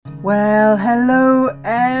Well, hello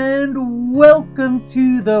and welcome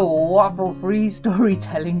to the Waffle Free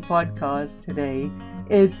Storytelling Podcast today.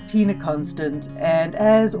 It's Tina Constant, and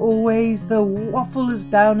as always, the waffle is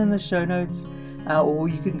down in the show notes, or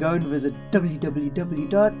you can go and visit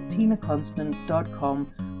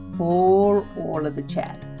www.tinaconstant.com for all of the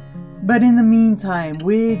chat. But in the meantime,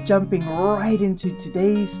 we're jumping right into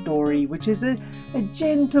today's story, which is a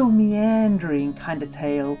gentle, meandering kind of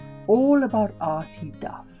tale all about Artie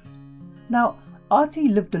Duff. Now, Artie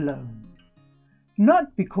lived alone,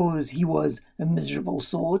 not because he was a miserable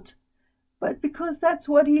sort, but because that's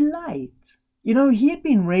what he liked. You know, he had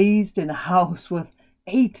been raised in a house with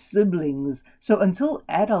 8 siblings, so until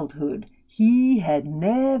adulthood, he had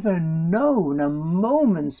never known a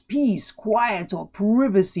moment's peace, quiet, or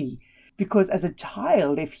privacy. Because as a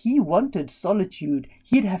child, if he wanted solitude,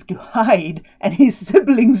 he'd have to hide, and his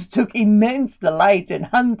siblings took immense delight in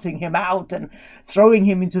hunting him out and throwing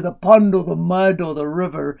him into the pond or the mud or the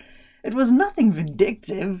river. It was nothing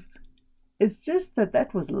vindictive. It's just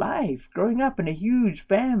that was life, growing up in a huge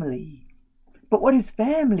family. But what his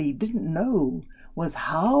family didn't know was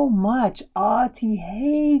how much Artie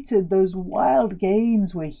hated those wild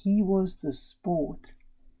games where he was the sport.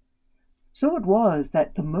 So it was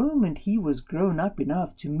that the moment he was grown up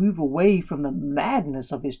enough to move away from the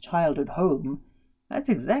madness of his childhood home, that's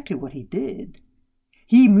exactly what he did.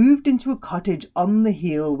 He moved into a cottage on the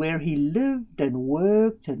hill where he lived and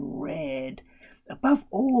worked and read. Above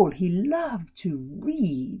all, he loved to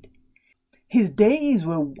read. His days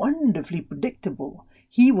were wonderfully predictable.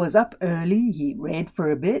 He was up early, he read for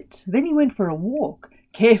a bit, then he went for a walk,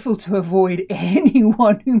 careful to avoid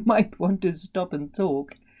anyone who might want to stop and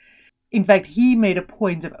talk. In fact, he made a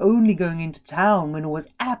point of only going into town when it was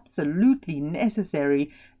absolutely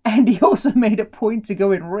necessary, and he also made a point to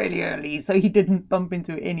go in really early so he didn't bump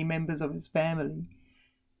into any members of his family.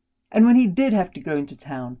 And when he did have to go into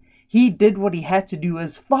town, he did what he had to do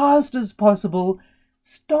as fast as possible,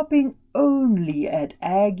 stopping only at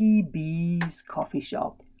Aggie B's coffee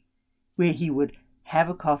shop, where he would have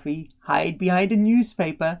a coffee, hide behind a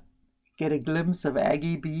newspaper, get a glimpse of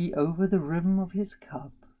Aggie B over the rim of his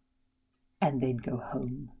cup, and then go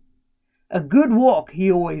home. A good walk,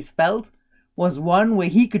 he always felt, was one where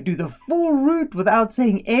he could do the full route without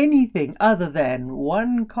saying anything other than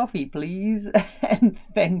 1 coffee, please, and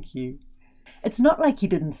thank you. It's not like he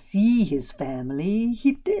didn't see his family.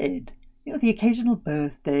 He did. You know, the occasional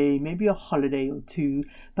birthday, maybe a holiday or 2,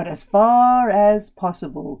 but as far as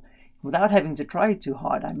possible, without having to try too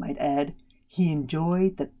hard, I might add, he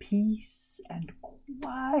enjoyed the peace and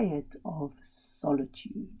quiet of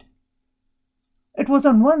solitude. It was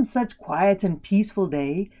on one such quiet and peaceful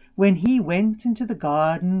day when he went into the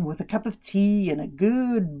garden with a cup of tea and a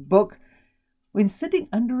good book, when sitting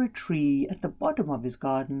under a tree at the bottom of his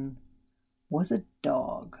garden was a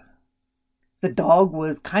dog. The dog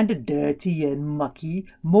was kind of dirty and mucky,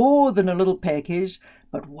 more than a little peckish,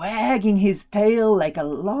 but wagging his tail like a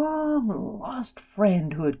long-lost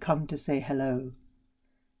friend who had come to say hello.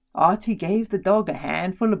 Artie gave the dog a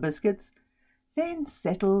handful of biscuits, then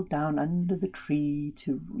settled down under the tree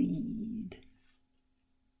to read.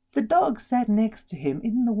 The dog sat next to him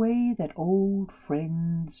in the way that old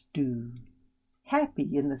friends do,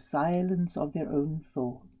 happy in the silence of their own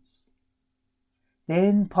thoughts.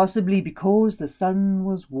 Then, possibly because the sun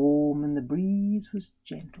was warm and the breeze was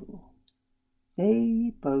gentle,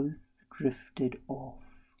 they both drifted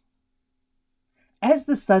off. As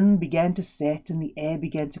the sun began to set and the air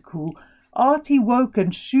began to cool, Artie woke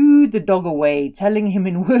and shooed the dog away, telling him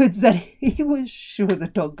in words that he was sure the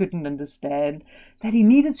dog couldn't understand, that he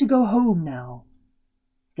needed to go home now.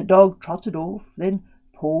 The dog trotted off, then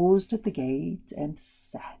paused at the gate and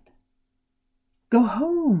sat. "Go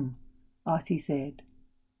home," Artie said,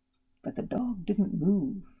 but the dog didn't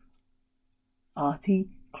move. Artie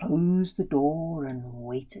closed the door and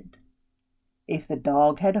waited. If the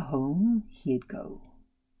dog had a home, he'd go.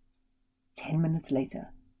 10 minutes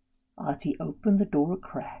later, Artie opened the door a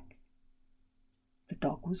crack. The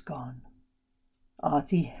dog was gone.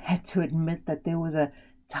 Artie had to admit that there was a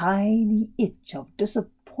tiny itch of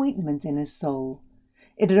disappointment in his soul.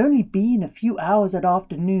 It had only been a few hours that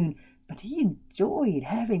afternoon, but he enjoyed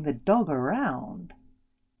having the dog around.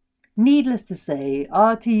 Needless to say,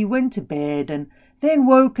 Artie went to bed and then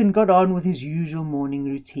woke and got on with his usual morning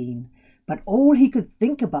routine. But all he could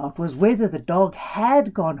think about was whether the dog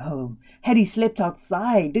had gone home. Had he slept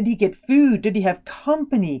outside? Did he get food? Did he have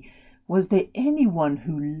company? Was there anyone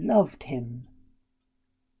who loved him?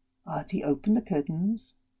 Artie opened the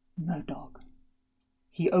curtains. No dog.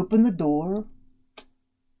 He opened the door.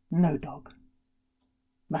 No dog.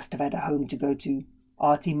 Must have had a home to go to,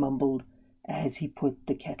 Artie mumbled as he put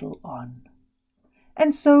the kettle on.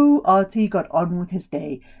 And so Artie got on with his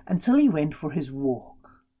day until he went for his walk.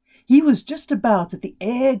 He was just about at the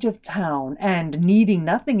edge of town, and needing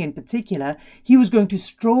nothing in particular, he was going to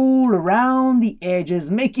stroll around the edges,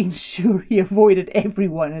 making sure he avoided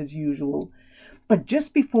everyone as usual. But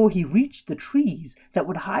just before he reached the trees that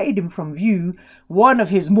would hide him from view, one of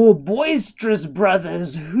his more boisterous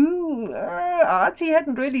brothers, who Artie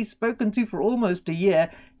hadn't really spoken to for almost a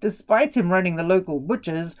year, despite him running the local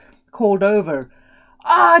butcher's, called over,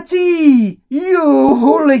 "Artie, you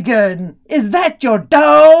hooligan! Is that your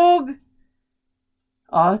dog?"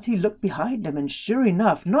 Artie looked behind him, and sure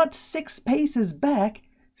enough, not 6 paces back,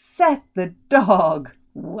 sat the dog,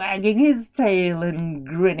 wagging his tail and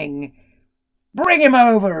grinning. "Bring him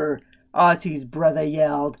over," Artie's brother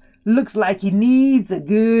yelled. "Looks like he needs a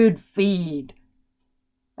good feed."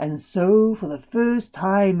 And so, for the first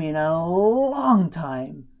time in a long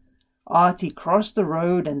time, Artie crossed the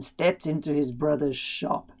road and stepped into his brother's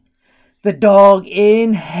shop. The dog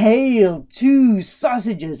inhaled 2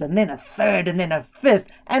 sausages, and then a third, and then a fifth,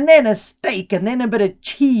 and then a steak, and then a bit of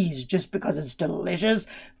cheese, just because it's delicious,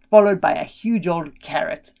 followed by a huge old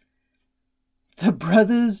carrot. The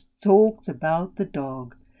brothers talked about the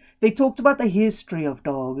dog. They talked about the history of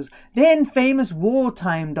dogs, then famous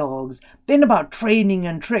wartime dogs, then about training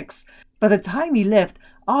and tricks. By the time he left,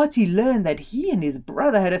 Artie learned that he and his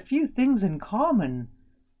brother had a few things in common.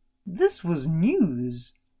 This was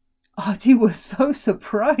news. Artie was so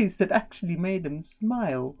surprised it actually made him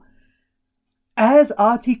smile. As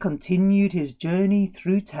Artie continued his journey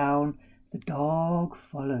through town, the dog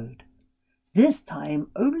followed. This time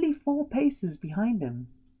only 4 paces behind him.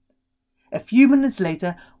 A few minutes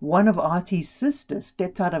later, one of Artie's sisters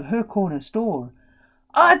stepped out of her corner store.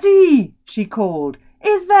 "Artie!" she called.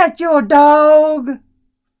 "Is that your dog?"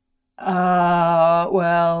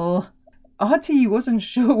 Well, Artie wasn't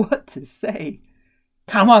sure what to say.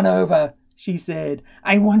 "Come on over," she said.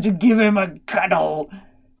 "I want to give him a cuddle."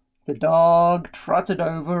 The dog trotted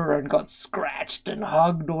over and got scratched and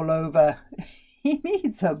hugged all over. "He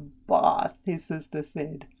needs a bath," his sister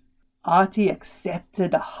said. Artie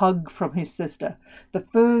accepted a hug from his sister, the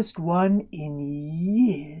first one in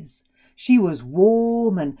years. She was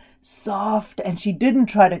warm and soft, and she didn't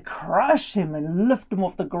try to crush him and lift him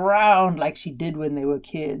off the ground like she did when they were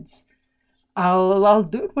kids. I'll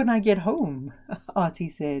do it when I get home," Artie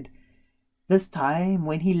said. This time,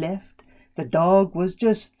 when he left, the dog was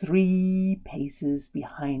just 3 paces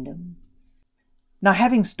behind him. Now,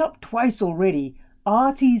 having stopped twice already,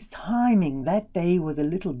 Artie's timing that day was a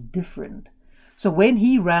little different. So when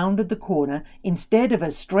he rounded the corner, instead of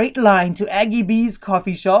a straight line to Aggie B's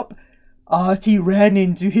coffee shop, Artie ran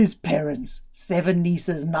into his parents, 7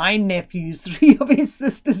 nieces, 9 nephews, 3 of his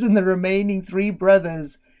sisters, and the remaining 3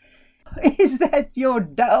 brothers. "Is that your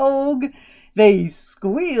dog?" They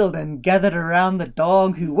squealed and gathered around the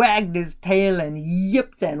dog, who wagged his tail and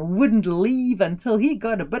yipped and wouldn't leave until he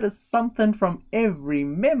got a bit of something from every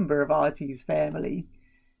member of Artie's family.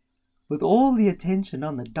 With all the attention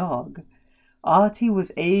on the dog, Artie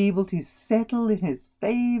was able to settle in his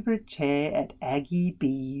favorite chair at Aggie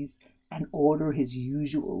B's and order his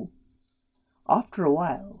usual. After a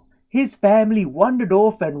while, his family wandered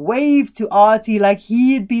off and waved to Artie like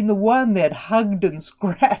he had been the one that hugged and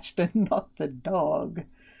scratched and not the dog.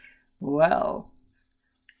 Well,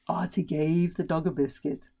 Artie gave the dog a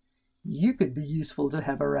biscuit. You could be useful to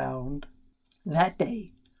have around. That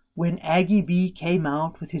day, when Aggie B came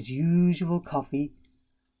out with his usual coffee,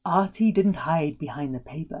 Artie didn't hide behind the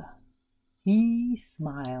paper. He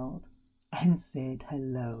smiled and said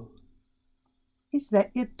hello. "Is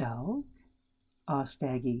that your dog?" asked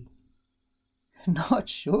Aggie. "Not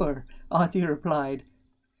sure," Artie replied.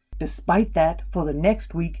 Despite that, for the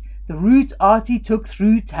next week, the route Artie took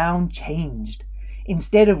through town changed.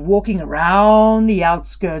 Instead of walking around the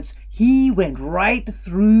outskirts, he went right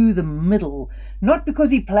through the middle, not because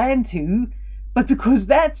he planned to, but because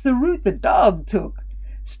that's the route the dog took,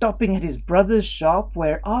 stopping at his brother's shop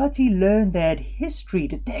where Artie learned they had history,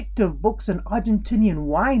 detective books, and Argentinian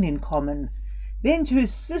wine in common. Then to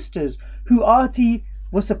his sisters, who Artie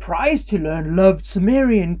was surprised to learn loved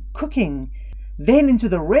Sumerian cooking. Then into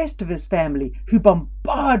the rest of his family, who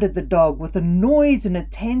bombarded the dog with a noise and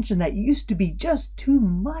attention that used to be just too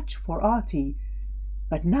much for Artie,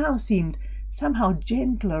 but now seemed somehow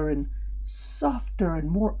gentler and softer and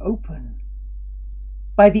more open.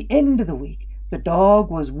 By the end of the week, the dog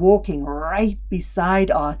was walking right beside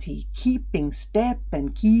Artie, keeping step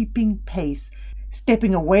and keeping pace,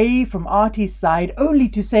 stepping away from Artie's side only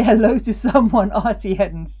to say hello to someone Artie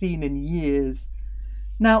hadn't seen in years.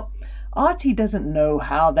 Now, Artie doesn't know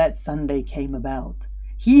how that Sunday came about.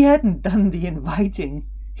 He hadn't done the inviting.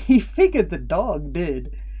 He figured the dog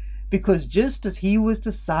did, because just as he was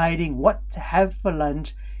deciding what to have for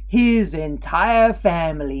lunch, his entire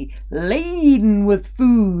family, laden with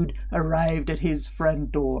food, arrived at his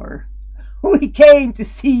front door. "We came to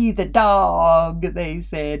see the dog," they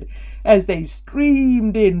said, as they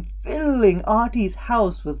streamed in, filling Artie's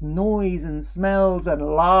house with noise and smells and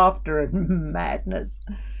laughter and madness.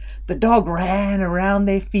 The dog ran around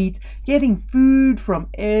their feet, getting food from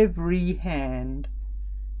every hand.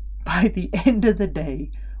 By the end of the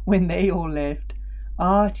day, when they all left,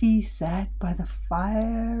 Artie sat by the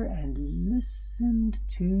fire and listened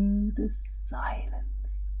to the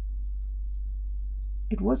silence.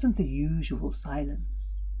 It wasn't the usual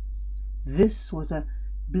silence. This was a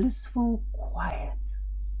blissful quiet,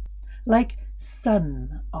 like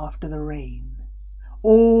sun after the rain,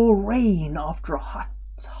 or rain after a hot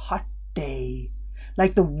day,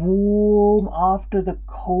 like the warm after the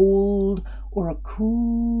cold, or a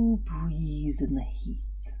cool breeze in the heat.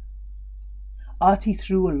 Artie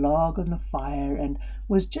threw a log on the fire and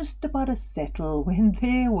was just about to settle when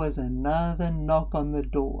there was another knock on the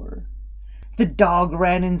door. The dog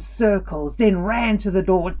ran in circles, then ran to the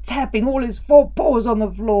door, tapping all his 4 paws on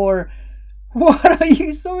the floor. "What are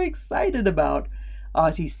you so excited about?"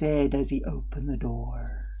 Artie said as he opened the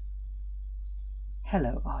door.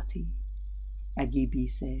 "Hello, Artie," Aggie B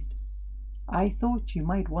said. "I thought you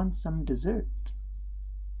might want some dessert."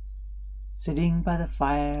 Sitting by the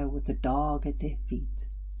fire with the dog at their feet,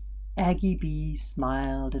 Aggie B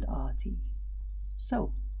smiled at Artie.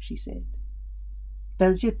 "So," she said,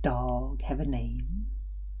 "does your dog have a name?"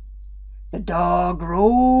 The dog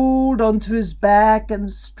rolled onto his back and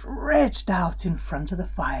stretched out in front of the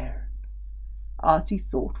fire. Artie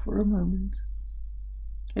thought for a moment.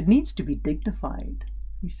 "It needs to be dignified,"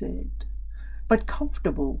 he said, "but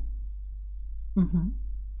comfortable."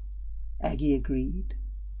 Aggie agreed.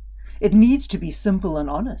 "It needs to be simple and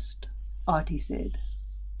honest," Artie said.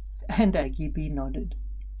 And Aggie B nodded.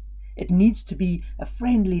 "It needs to be a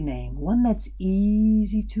friendly name, one that's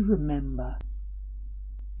easy to remember."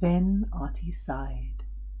 Then Artie sighed.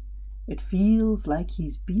 "It feels like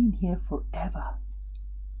he's been here forever."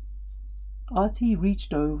 Artie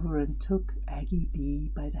reached over and took Aggie B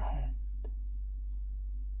by the hand.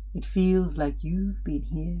 "It feels like you've been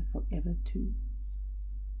here forever too."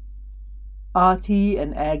 Artie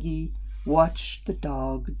and Aggie watched the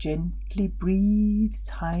dog gently breathe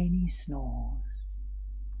tiny snores,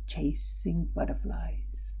 chasing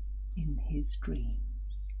butterflies in his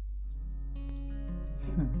dreams.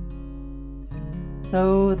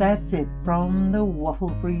 So that's it from the Waffle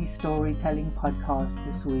Free Storytelling Podcast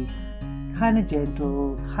this week. Kinda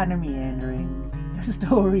gentle, kinda meandering, a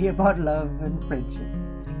story about love and friendship.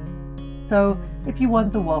 So if you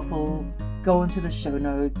want the waffle, go into the show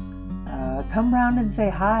notes. Come round and say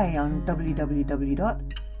hi on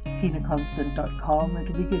www.tinaconstant.com.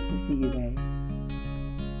 It'll be good to see you there.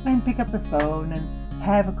 And pick up the phone and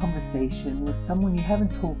have a conversation with someone you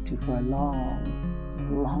haven't talked to for a long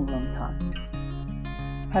time.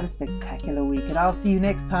 Have a spectacular week, and I'll see you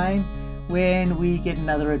next time when we get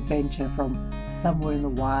another adventure from somewhere in the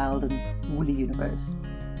wild and woolly universe.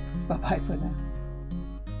 Bye-bye for now.